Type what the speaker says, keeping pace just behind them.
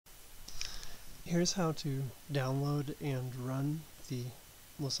Here's how to download and run the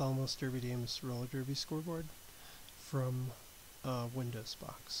Los Alamos Derby Dames Roller Derby scoreboard from a Windows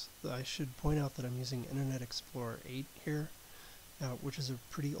box. I should point out that I'm using Internet Explorer 8 here, which is a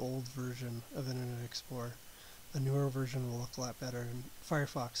pretty old version of Internet Explorer. A newer version will look a lot better, and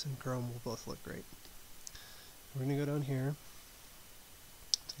Firefox and Chrome will both look great. We're going to go down here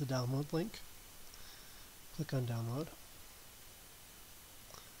to the download link, click on download,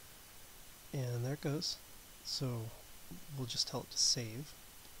 and there it goes. So we'll just tell it to save,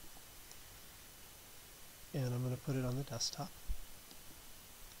 and I'm going to put it on the desktop.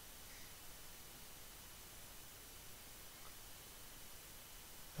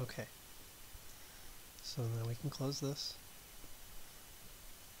 Okay, so now we can close this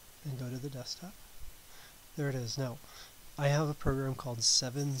and go to the desktop. There it is. Now, I have a program called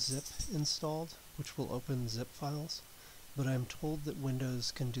 7-zip installed, which will open zip files, but I'm told that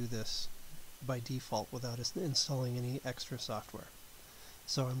Windows can do this by default without us installing any extra software.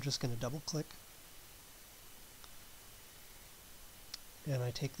 So I'm just going to double click, and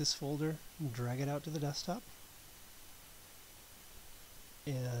I take this folder and drag it out to the desktop,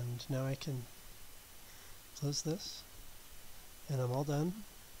 and now I can close this, and I'm all done.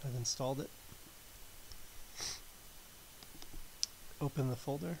 I've installed it. Open the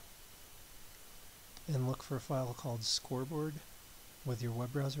folder and look for a file called Scoreboard with your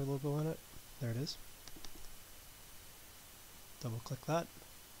web browser logo on it. There it is. Double click that.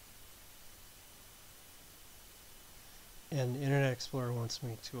 And Internet Explorer wants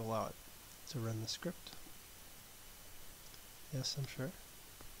me to allow it to run the script. Yes, I'm sure.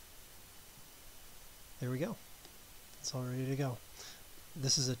 There we go. It's all ready to go.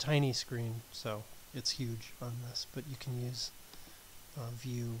 This is a tiny screen, so it's huge on this, but you can use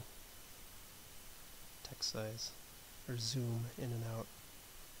view, text size, or zoom in and out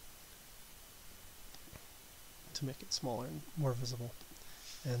to make it smaller and more visible.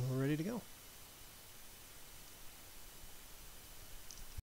 And we're ready to go.